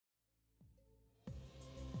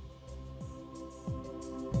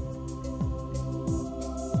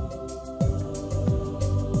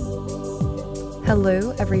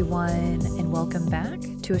Hello, everyone, and welcome back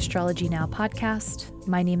to Astrology Now podcast.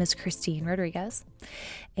 My name is Christine Rodriguez,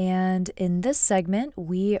 and in this segment,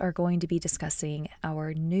 we are going to be discussing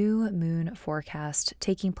our new moon forecast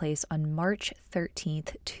taking place on March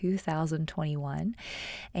 13th, 2021.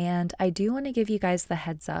 And I do want to give you guys the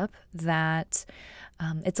heads up that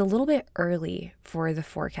it's a little bit early for the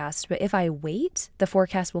forecast, but if I wait, the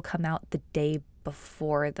forecast will come out the day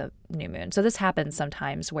before the new moon. So this happens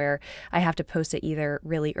sometimes where I have to post it either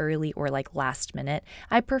really early or like last minute.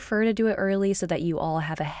 I prefer to do it early so that you all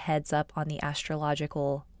have a heads up on the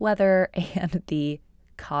astrological weather and the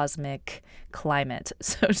cosmic climate,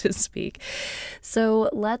 so to speak. So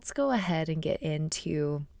let's go ahead and get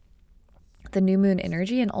into the new moon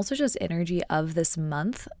energy and also just energy of this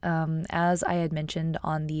month. As I had mentioned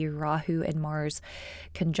on the Rahu and Mars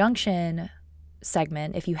conjunction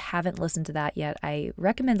segment, if you haven't listened to that yet, I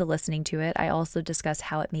recommend listening to it. I also discuss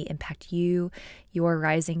how it may impact you, your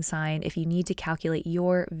rising sign. If you need to calculate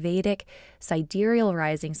your Vedic sidereal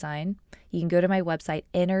rising sign, you can go to my website,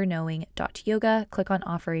 innerknowing.yoga, click on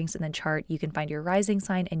offerings and then chart. You can find your rising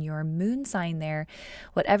sign and your moon sign there.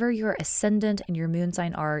 Whatever your ascendant and your moon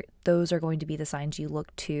sign are, those are going to be the signs you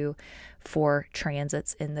look to for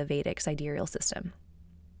transits in the Vedic sidereal system.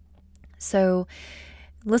 So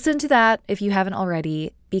listen to that if you haven't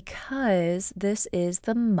already, because this is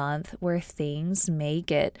the month where things may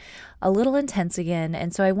get a little intense again.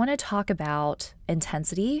 And so I want to talk about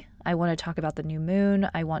intensity. I want to talk about the new moon.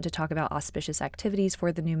 I want to talk about auspicious activities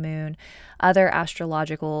for the new moon, other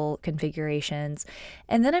astrological configurations.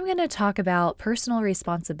 And then I'm going to talk about personal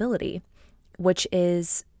responsibility, which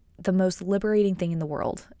is the most liberating thing in the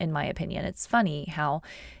world, in my opinion. It's funny how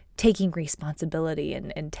taking responsibility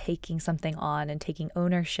and taking something on and taking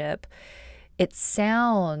ownership, it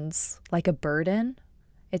sounds like a burden.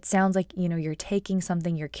 It sounds like, you're taking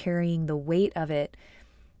something, you're carrying the weight of it.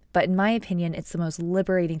 But in my opinion, it's the most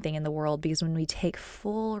liberating thing in the world, because when we take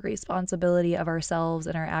full responsibility of ourselves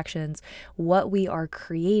and our actions, what we are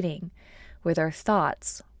creating with our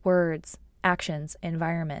thoughts, words, actions,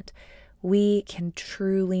 environment, we can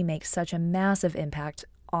truly make such a massive impact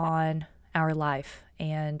on our life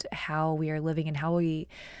and how we are living and how we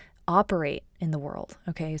operate in the world.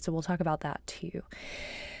 Okay, so we'll talk about that too.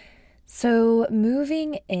 So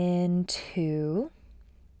moving into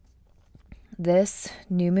this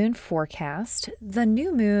new moon forecast, the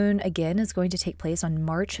new moon again is going to take place on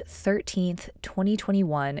March 13th,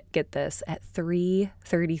 2021. Get this, at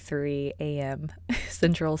 3:33 a.m.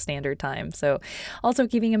 Central Standard Time. So also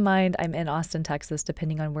keeping in mind, I'm in Austin, Texas.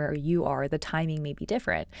 Depending on where you are, the timing may be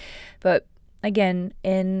different. But again,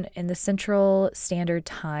 in the Central Standard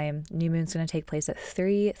Time, new moon's going to take place at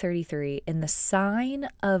 3:33 in the sign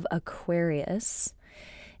of Aquarius,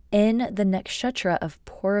 in the nakshatra of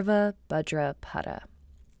Purva Bhadrapada.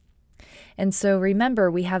 And so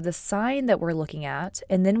remember, we have the sign that we're looking at,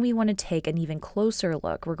 and then we want to take an even closer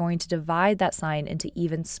look. We're going to divide that sign into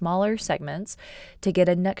even smaller segments to get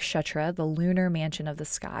a nakshatra, the lunar mansion of the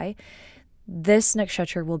sky. This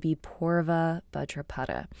nakshatra will be Purva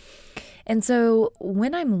Bhadrapada. And so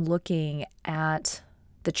when I'm looking at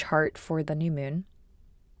the chart for the new moon,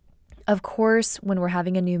 of course, when we're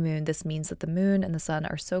having a new moon, this means that the moon and the sun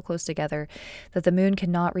are so close together that the moon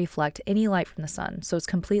cannot reflect any light from the sun. So it's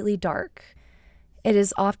completely dark. It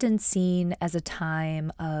is often seen as a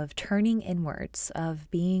time of turning inwards, of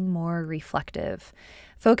being more reflective,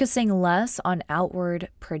 focusing less on outward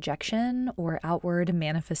projection or outward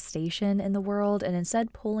manifestation in the world, and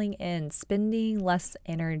instead pulling in, spending less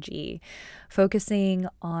energy, focusing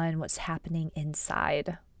on what's happening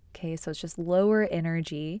inside. Okay, so it's just lower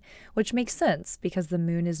energy, which makes sense because the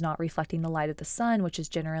moon is not reflecting the light of the sun, which is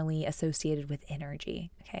generally associated with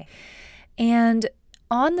energy. Okay, and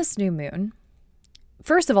on this new moon,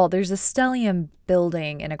 first of all, there's a stellium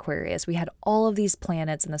building in Aquarius. We had all of these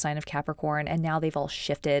planets in the sign of Capricorn, and now they've all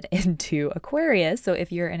shifted into Aquarius. So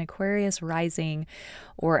if you're an Aquarius rising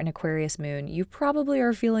or an Aquarius moon, you probably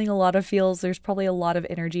are feeling a lot of feels. There's probably a lot of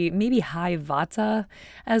energy, maybe high vata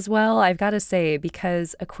as well, I've got to say,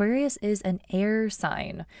 because Aquarius is an air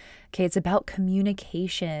sign. Okay, it's about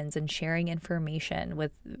communications and sharing information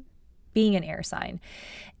with being an air sign.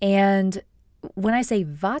 And when I say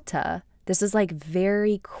vata, this is like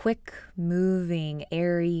very quick moving,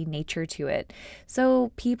 airy nature to it.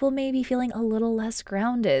 So people may be feeling a little less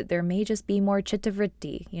grounded. There may just be more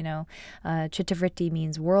chittavritti, chittavritti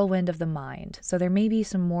means whirlwind of the mind. So there may be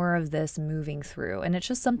some more of this moving through, and it's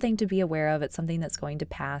just something to be aware of. It's something that's going to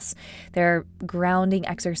pass. There are grounding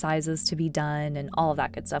exercises to be done and all of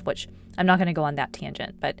that good stuff, which I'm not going to go on that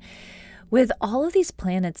tangent. But With all of these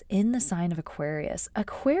planets in the sign of Aquarius,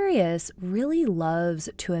 Aquarius really loves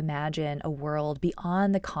to imagine a world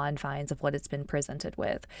beyond the confines of what it's been presented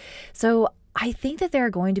with. So I think that there are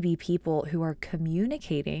going to be people who are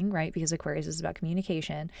communicating, right? Because Aquarius is about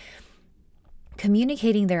communicating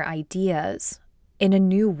their ideas in a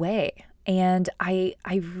new way. And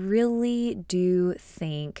I really do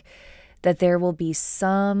think that there will be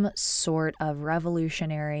some sort of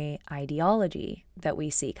revolutionary ideology that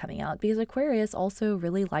we see coming out, because Aquarius also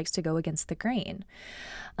really likes to go against the grain.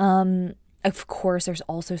 Of course, there's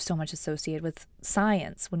also so much associated with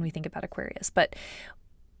science when we think about Aquarius. But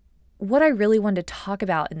what I really wanted to talk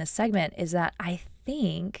about in this segment is that I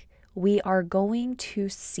think we are going to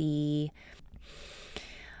see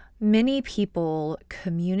many people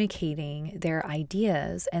communicating their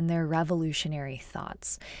ideas and their revolutionary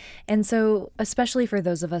thoughts. And so, especially for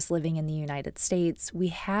those of us living in the United States, we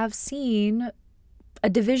have seen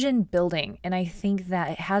a division building. And I think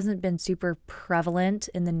that it hasn't been super prevalent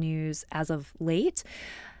in the news as of late.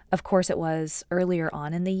 Of course, it was earlier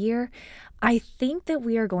on in the year. I think that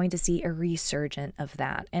we are going to see a resurgence of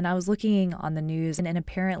that. And I was looking on the news, and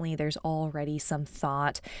apparently there's already some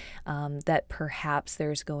thought that perhaps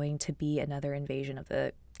there's going to be another invasion of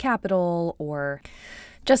the Capitol, or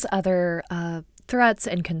just other threats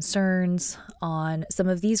and concerns on some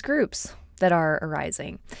of these groups that are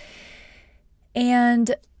arising.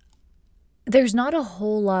 And there's not a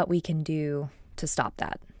whole lot we can do to stop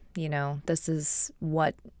that. This is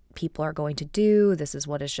what people are going to do. This is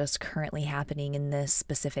what is just currently happening in this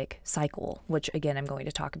specific cycle, which again, I'm going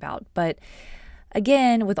to talk about. But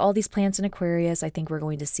again, with all these planets in Aquarius, I think we're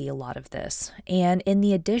going to see a lot of this. And in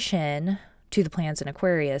the addition to the planets in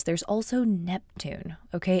Aquarius, there's also Neptune,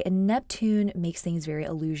 okay? And Neptune makes things very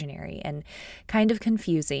illusionary and kind of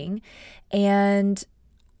confusing. And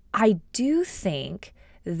I do think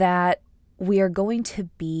that we are going to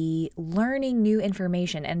be learning new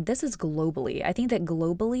information, and this is globally. I think that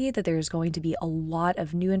globally that there's going to be a lot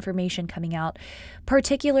of new information coming out,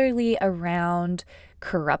 particularly around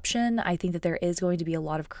corruption. I think that there is going to be a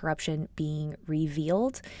lot of corruption being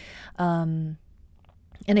revealed. And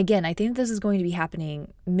again, I think this is going to be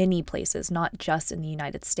happening many places, not just in the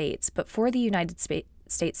United States, but for the United States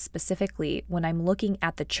specifically, when I'm looking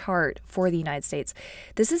at the chart for the United States,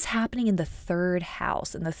 this is happening in the third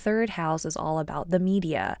house. And the third house is all about the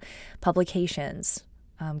media, publications,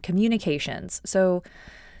 communications. So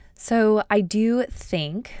I do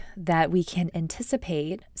think that we can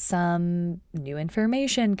anticipate some new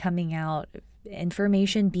information coming out,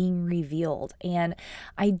 information being revealed. And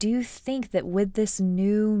I do think that with this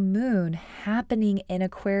new moon happening in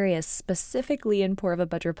Aquarius, specifically in Purva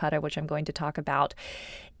Bhadrapada, which I'm going to talk about,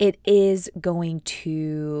 it is going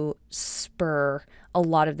to spur a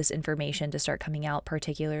lot of this information to start coming out,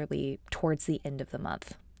 particularly towards the end of the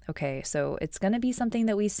month. Okay, so it's going to be something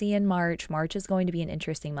that we see in March. March is going to be an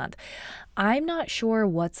interesting month. I'm not sure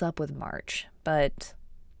what's up with March, but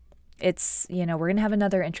it's, we're going to have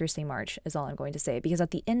another interesting March is all I'm going to say, because at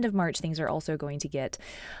the end of March, things are also going to get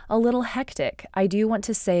a little hectic. I do want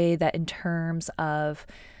to say that in terms of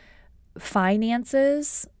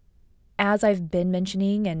finances, as I've been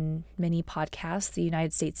mentioning in many podcasts, the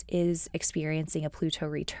United States is experiencing a Pluto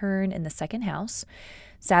return in the second house.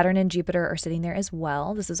 Saturn and Jupiter are sitting there as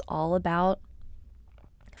well. This is all about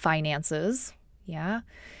finances. Yeah.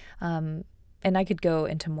 And I could go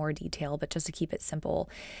into more detail, but just to keep it simple.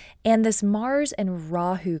 And this Mars and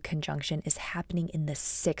Rahu conjunction is happening in the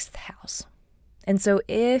sixth house. And so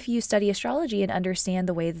if you study astrology and understand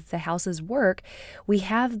the way that the houses work, we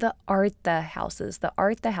have the Artha houses. The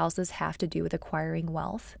Artha houses have to do with acquiring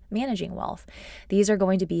wealth, managing wealth. These are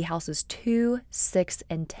going to be houses 2, 6,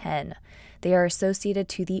 and 10. They are associated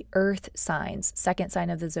to the earth signs. Second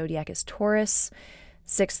sign of the zodiac is Taurus.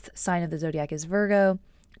 Sixth sign of the zodiac is Virgo.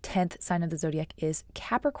 10th sign of the zodiac is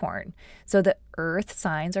Capricorn. So the earth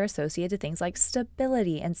signs are associated to things like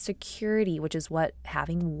stability and security, which is what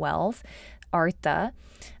having wealth, Artha,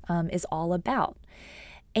 is all about.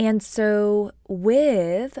 And so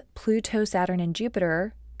with Pluto, Saturn, and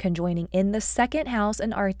Jupiter conjoining in the second house,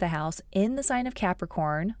 an Artha house, in the sign of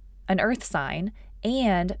Capricorn, an earth sign,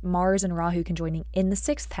 and Mars and Rahu conjoining in the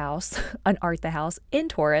sixth house, an Artha house, in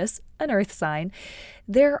Taurus, an earth sign,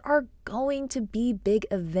 there are going to be big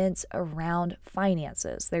events around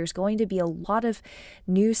finances. There's going to be a lot of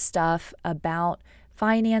new stuff about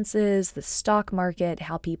finances, the stock market,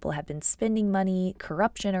 how people have been spending money,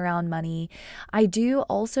 corruption around money. I do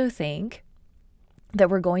also think that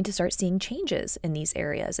we're going to start seeing changes in these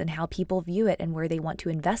areas and how people view it and where they want to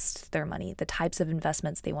invest their money, the types of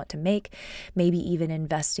investments they want to make, maybe even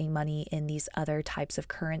investing money in these other types of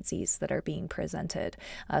currencies that are being presented,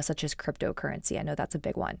 such as cryptocurrency. I know that's a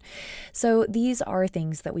big one. So these are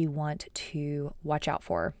things that we want to watch out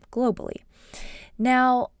for globally.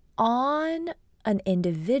 Now, on an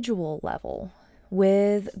individual level,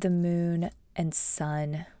 with the moon and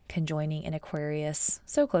sun conjoining in Aquarius,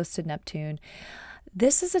 so close to Neptune,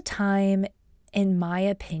 this is a time, in my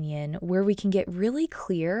opinion, where we can get really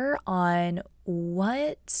clear on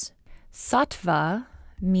what sattva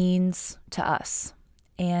means to us.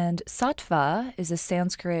 And sattva is a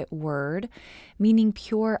Sanskrit word meaning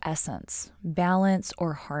pure essence, balance,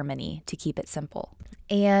 or harmony, to keep it simple.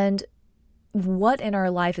 And what in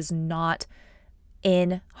our life is not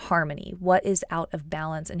in harmony? What is out of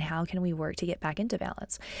balance, and how can we work to get back into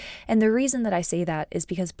balance? And the reason that I say that is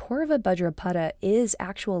because Purva Bhadrapada is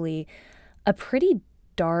actually a pretty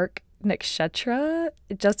dark nakshatra.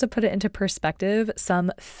 Just to put it into perspective,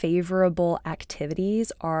 some favorable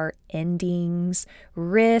activities are endings,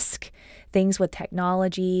 risk, things with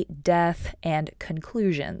technology, death, and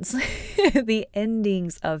conclusions. The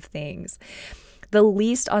endings of things. The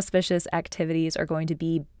least auspicious activities are going to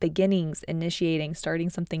be beginnings, initiating, starting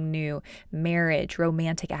something new, marriage,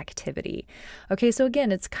 romantic activity. Okay, so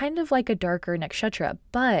again, it's kind of like a darker nakshatra,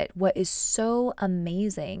 but what is so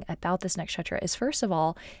amazing about this nakshatra is, first of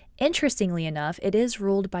all, interestingly enough, it is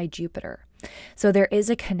ruled by Jupiter. So there is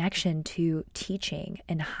a connection to teaching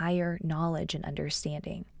and higher knowledge and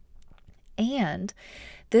understanding. And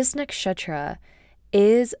this nakshatra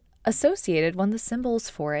is associated, one of the symbols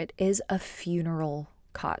for it is a funeral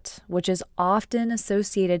cot, which is often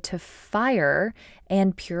associated to fire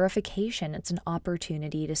and purification. It's an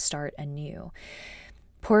opportunity to start anew.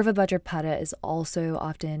 Purva Bhadrapada is also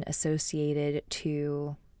often associated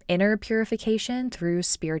to inner purification through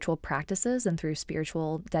spiritual practices and through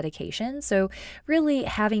spiritual dedication. So really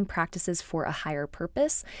having practices for a higher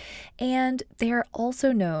purpose. And they are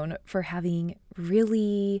also known for having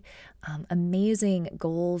really amazing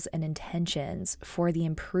goals and intentions for the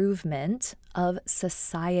improvement of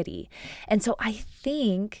society. And so I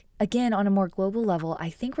think, again, on a more global level, I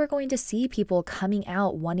think we're going to see people coming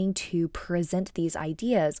out wanting to present these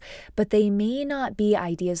ideas, but they may not be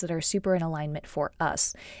ideas that are super in alignment for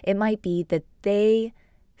us. It might be that they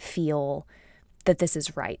feel that this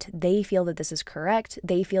is right. They feel that this is correct.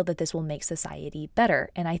 They feel that this will make society better.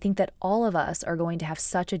 And I think that all of us are going to have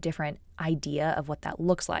such a different idea of what that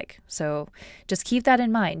looks like. So just keep that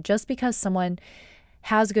in mind. Just because someone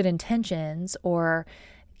has good intentions, or,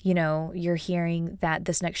 you know, you're hearing that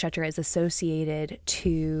this nakshatra is associated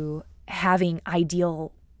to having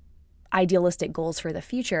idealistic goals for the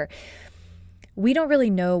future, we don't really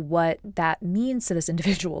know what that means to this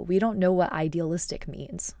individual. We don't know what idealistic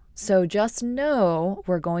means. So just know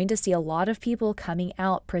we're going to see a lot of people coming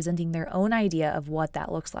out presenting their own idea of what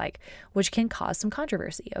that looks like, which can cause some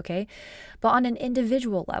controversy, okay? But on an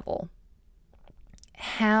individual level,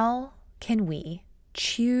 how can we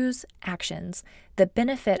choose actions that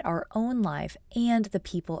benefit our own life and the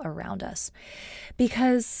people around us?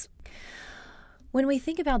 Because when we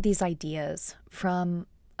think about these ideas from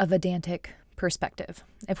a Vedantic perspective,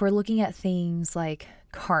 if we're looking at things like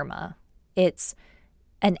karma, it's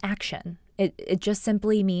an action. It just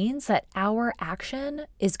simply means that our action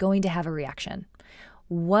is going to have a reaction.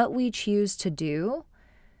 What we choose to do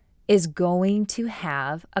is going to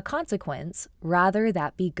have a consequence, rather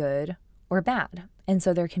that be good or bad. And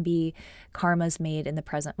so there can be karmas made in the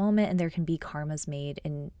present moment, and there can be karmas made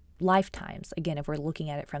in lifetimes, again, if we're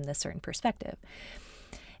looking at it from this certain perspective.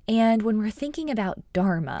 And when we're thinking about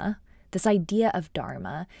dharma, this idea of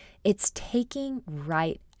dharma, it's taking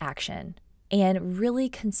right action and really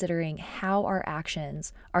considering how our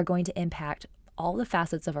actions are going to impact all the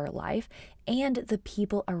facets of our life and the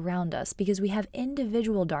people around us, because we have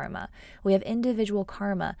individual dharma, we have individual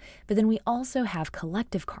karma, but then we also have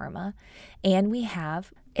collective karma, and we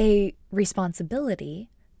have a responsibility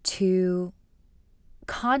to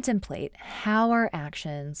contemplate how our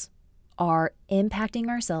actions are impacting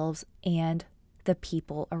ourselves and the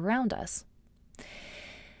people around us.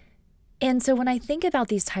 And so when I think about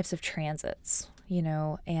these types of transits, you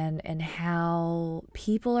know, and how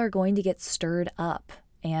people are going to get stirred up,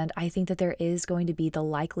 and I think that there is going to be the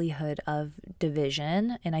likelihood of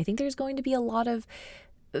division, and I think there's going to be a lot of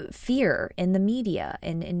fear in the media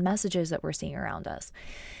and in messages that we're seeing around us.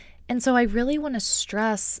 And so I really want to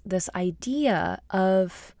stress this idea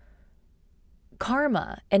of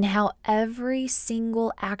karma and how every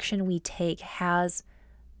single action we take has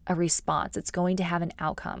a response. It's going to have an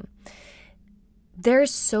outcome.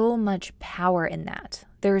 there's so much power in that.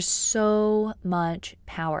 There's so much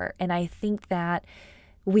power. And I think that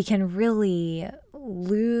we can really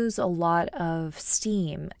lose a lot of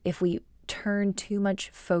steam if we turn too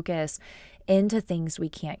much focus into things we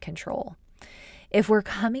can't control. If we're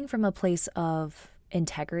coming from a place of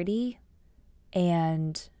integrity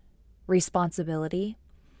and responsibility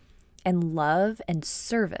and love and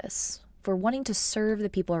service, if we're wanting to serve the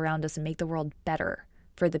people around us and make the world better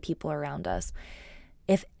for the people around us,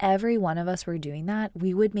 if every one of us were doing that,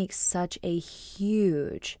 we would make such a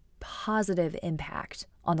huge positive impact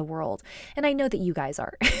on the world. And I know that you guys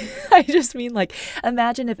are. I just mean, like,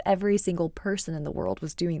 imagine if every single person in the world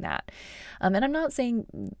was doing that. And I'm not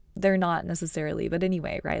saying they're not necessarily, but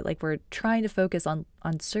anyway, right? Like, we're trying to focus on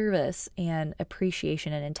service and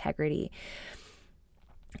appreciation and integrity.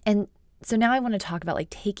 And so now I want to talk about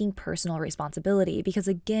like taking personal responsibility, because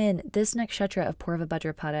again, this nakshatra of Purva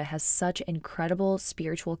Bhadrapada has such incredible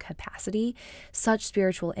spiritual capacity, such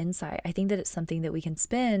spiritual insight. I think that it's something that we can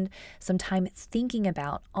spend some time thinking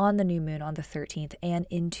about on the new moon on the 13th and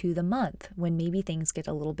into the month when maybe things get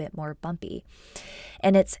a little bit more bumpy.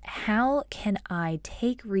 And it's, how can I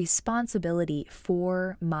take responsibility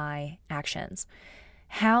for my actions?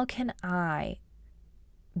 How can I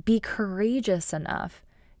be courageous enough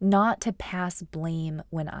not to pass blame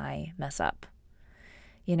when I mess up?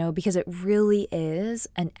 You know, because it really is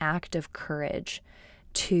an act of courage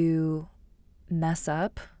to mess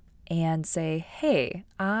up and say, hey,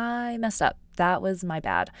 I messed up. That was my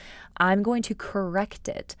bad. I'm going to correct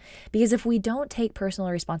it. Because if we don't take personal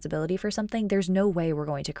responsibility for something, there's no way we're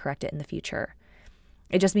going to correct it in the future.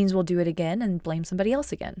 It just means we'll do it again and blame somebody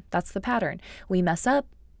else again. That's the pattern. We mess up,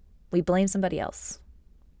 we blame somebody else.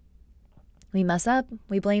 We mess up,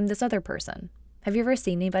 we blame this other person. Have you ever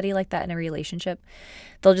seen anybody like that in a relationship?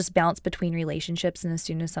 They'll just bounce between relationships, and as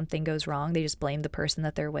soon as something goes wrong, they just blame the person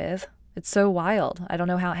that they're with. It's so wild. I don't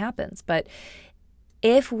know how it happens. But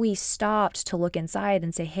if we stopped to look inside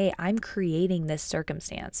and say, hey, I'm creating this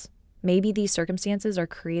circumstance. Maybe these circumstances are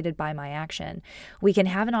created by my action. We can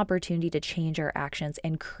have an opportunity to change our actions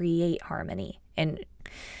and create harmony and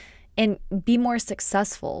be more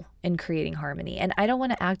successful in creating harmony. And I don't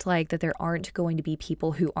want to act like that there aren't going to be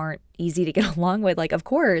people who aren't easy to get along with. Like, of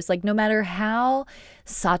course, like no matter how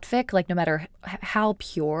sattvic, like no matter how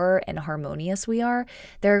pure and harmonious we are,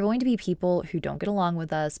 there are going to be people who don't get along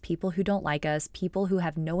with us, people who don't like us, people who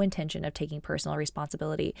have no intention of taking personal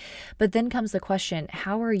responsibility. But then comes the question,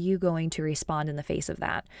 how are you going to respond in the face of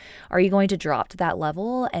that? Are you going to drop to that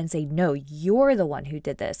level and say, no, you're the one who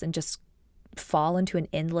did this, and just fall into an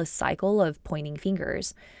endless cycle of pointing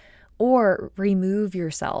fingers? Or remove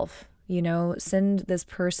yourself, send this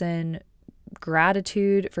person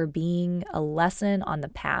gratitude for being a lesson on the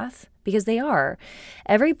path, because they are.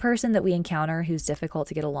 Every person that we encounter who's difficult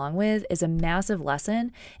to get along with is a massive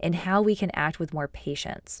lesson in how we can act with more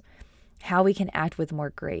patience, how we can act with more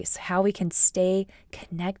grace, how we can stay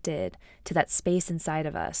connected to that space inside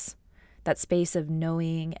of us, that space of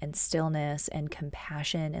knowing and stillness and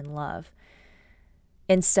compassion and love,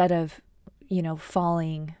 instead of,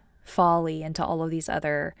 falling folly into all of these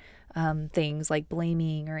other things like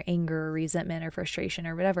blaming or anger or resentment or frustration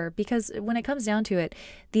or whatever. Because when it comes down to it,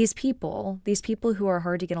 these people who are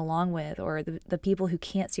hard to get along with, or the people who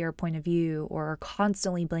can't see our point of view or are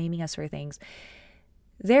constantly blaming us for things,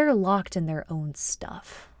 they're locked in their own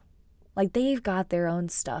stuff. Like, they've got their own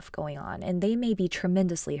stuff going on, and they may be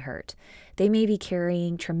tremendously hurt. They may be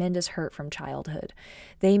carrying tremendous hurt from childhood.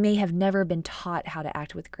 They may have never been taught how to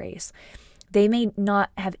act with grace. They may not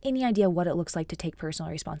have any idea what it looks like to take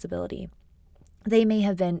personal responsibility. They may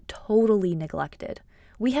have been totally neglected.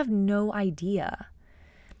 We have no idea.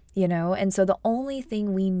 And so the only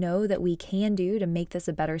thing we know that we can do to make this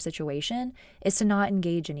a better situation is to not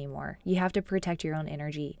engage anymore. You have to protect your own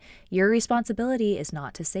energy. Your responsibility is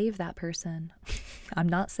not to save that person. I'm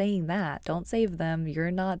not saying that. Don't save them.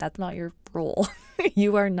 That's not your role.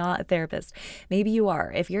 You are not a therapist. Maybe you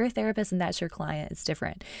are. If you're a therapist and that's your client, it's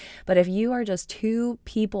different. But if you are just two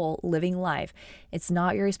people living life, it's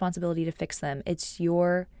not your responsibility to fix them.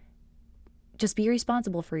 Just be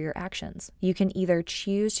responsible for your actions. You can either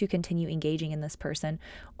choose to continue engaging in this person,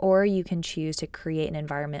 or you can choose to create an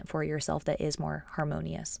environment for yourself that is more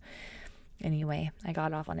harmonious. Anyway, I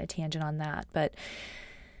got off on a tangent on that, but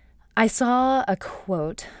I saw a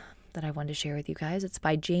quote that I wanted to share with you guys. It's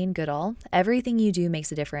by Jane Goodall. Everything you do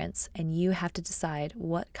makes a difference, and you have to decide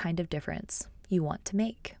what kind of difference you want to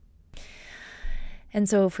make. And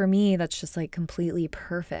so for me, that's just like completely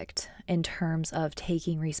perfect in terms of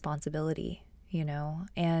taking responsibility,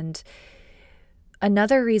 and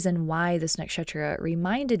Another reason why this nakshatra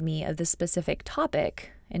reminded me of this specific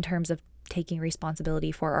topic in terms of taking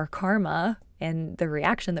responsibility for our karma and the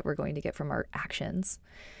reaction that we're going to get from our actions,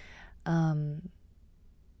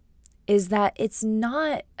 is that it's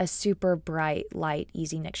not a super bright, light,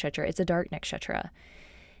 easy nakshatra. It's a dark nakshatra.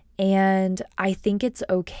 And I think it's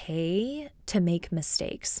okay to make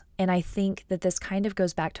mistakes. And I think that this kind of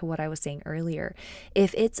goes back to what I was saying earlier.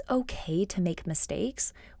 If it's okay to make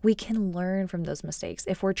mistakes, we can learn from those mistakes.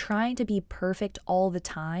 If we're trying to be perfect all the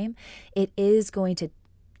time, it is going to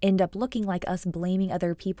end up looking like us blaming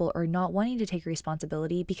other people or not wanting to take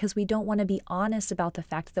responsibility because we don't want to be honest about the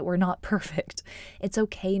fact that we're not perfect. It's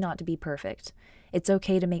okay not to be perfect. It's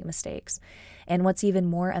okay to make mistakes. And what's even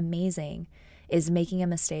more amazing is making a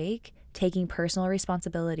mistake, taking personal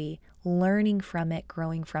responsibility, learning from it,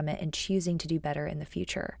 growing from it, and choosing to do better in the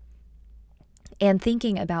future. And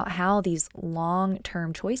thinking about how these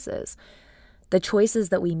long-term choices, the choices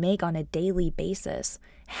that we make on a daily basis,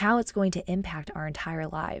 how it's going to impact our entire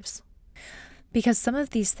lives. Because some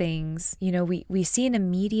of these things, we see an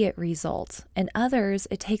immediate result, and others,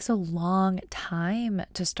 it takes a long time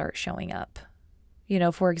to start showing up.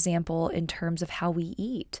 For example, in terms of how we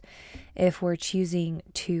eat, if we're choosing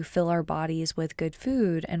to fill our bodies with good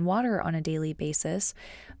food and water on a daily basis,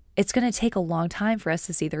 it's going to take a long time for us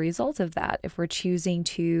to see the results of that. If we're choosing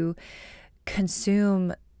to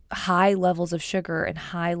consume high levels of sugar and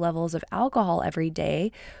high levels of alcohol every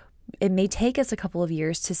day, it may take us a couple of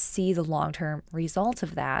years to see the long-term results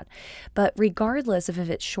of that. But regardless of if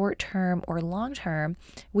it's short-term or long-term,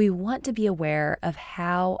 we want to be aware of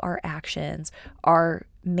how our actions are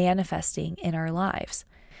manifesting in our lives.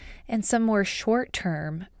 And some more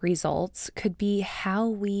short-term results could be how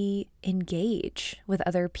we engage with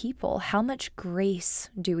other people. How much grace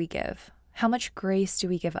do we give? How much grace do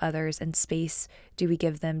we give others and space do we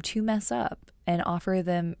give them to mess up and offer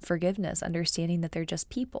them forgiveness, understanding that they're just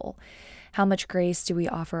people? How much grace do we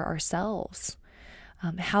offer ourselves?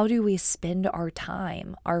 How do we spend our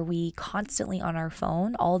time? Are we constantly on our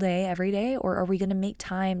phone all day, every day? Or are we going to make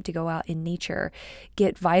time to go out in nature,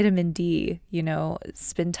 get vitamin D,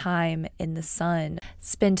 spend time in the sun,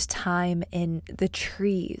 spend time in the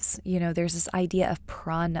trees? There's this idea of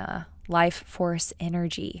prana, life force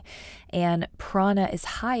energy. And prana is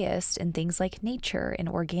highest in things like nature and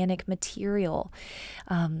organic material.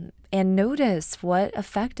 And notice what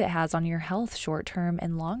effect it has on your health, short-term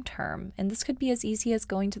and long-term. And this could be as easy as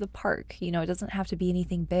going to the park. It doesn't have to be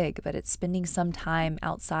anything big, but it's spending some time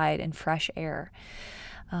outside in fresh air.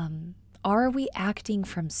 Are we acting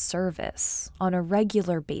from service on a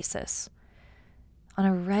regular basis? On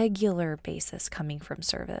a regular basis, coming from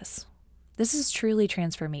service. This is truly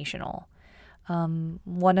transformational.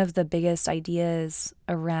 One of the biggest ideas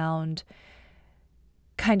around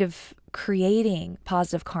kind of creating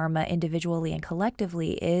positive karma individually and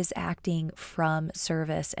collectively is acting from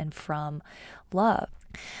service and from love.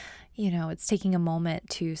 It's taking a moment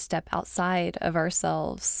to step outside of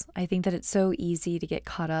ourselves. I think that it's so easy to get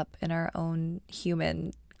caught up in our own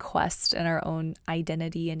human quest and our own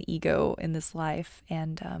identity and ego in this life.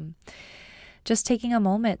 And just taking a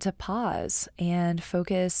moment to pause and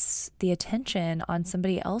focus the attention on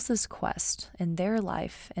somebody else's quest and their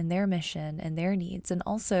life and their mission and their needs. And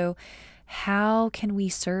also, how can we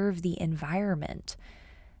serve the environment?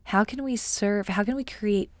 How can we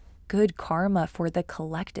create good karma for the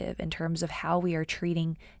collective in terms of how we are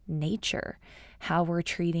treating nature, how we're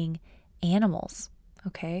treating animals?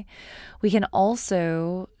 Okay. We can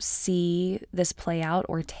also see this play out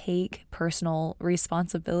or take personal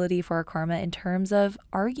responsibility for our karma in terms of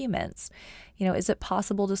arguments. Is it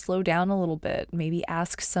possible to slow down a little bit? Maybe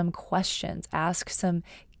ask some questions,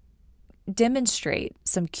 demonstrate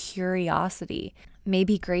some curiosity,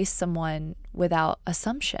 maybe grace someone without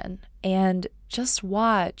assumption, and just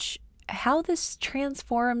watch how this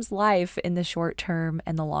transforms life in the short term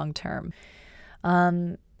and the long term.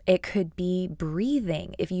 It could be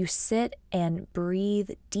breathing. If you sit and breathe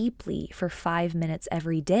deeply for 5 minutes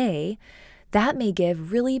every day, that may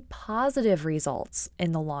give really positive results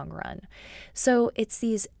in the long run. So it's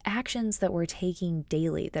these actions that we're taking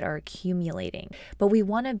daily that are accumulating. But we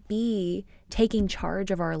want to be taking charge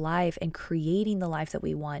of our life and creating the life that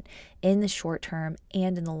we want in the short term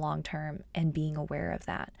and in the long term, and being aware of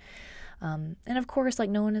that. And of course,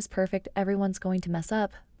 no one is perfect. Everyone's going to mess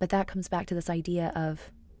up. But that comes back to this idea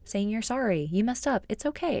of saying you're sorry, you messed up. It's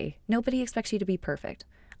okay. Nobody expects you to be perfect.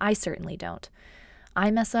 I certainly don't. I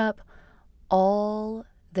mess up all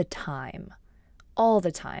the time,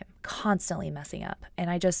 constantly messing up. And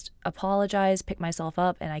I just apologize, pick myself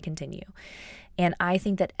up, and I continue. And I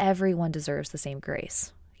think that everyone deserves the same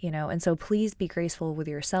grace. And so please be graceful with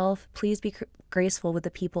yourself. Please be graceful with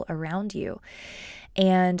the people around you.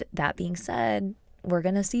 And that being said, we're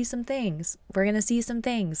going to see some things.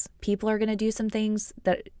 People are going to do some things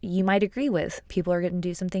that you might agree with. People are going to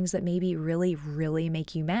do some things that maybe really, really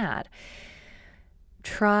make you mad.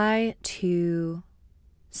 Try to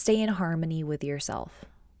stay in harmony with yourself.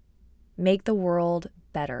 Make the world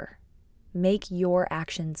better. Make your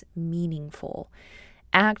actions meaningful.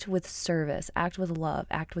 Act with service, act with love,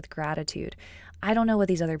 act with gratitude. I don't know what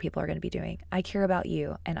these other people are going to be doing. I care about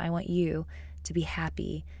you, and I want you to be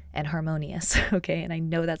happy and harmonious, okay? And I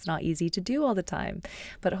know that's not easy to do all the time,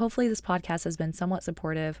 but hopefully this podcast has been somewhat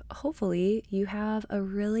supportive. Hopefully you have a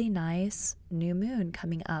really nice new moon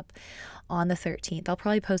coming up on the 13th. I'll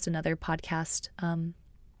probably post another podcast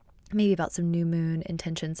maybe about some new moon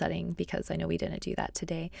intention setting, because I know we didn't do that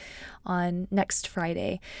today, on next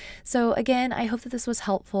Friday. So again, I hope that this was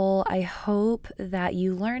helpful. I hope that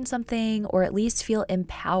you learned something, or at least feel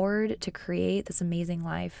empowered to create this amazing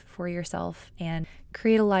life for yourself and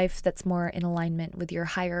create a life that's more in alignment with your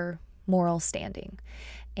higher moral standing.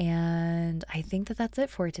 And I think that that's it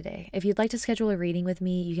for today. If you'd like to schedule a reading with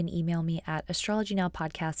me, you can email me at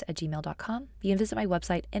astrologynowpodcast@gmail.com. You can visit my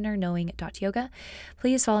website, innerknowing.yoga.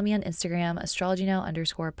 Please follow me on Instagram,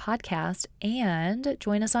 astrologynow_podcast, and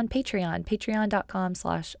join us on Patreon,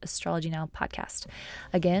 patreon.com/astrologynowpodcast.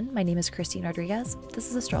 Again, my name is Christine Rodriguez. This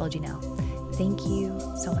is Astrology Now. Thank you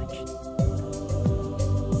so much.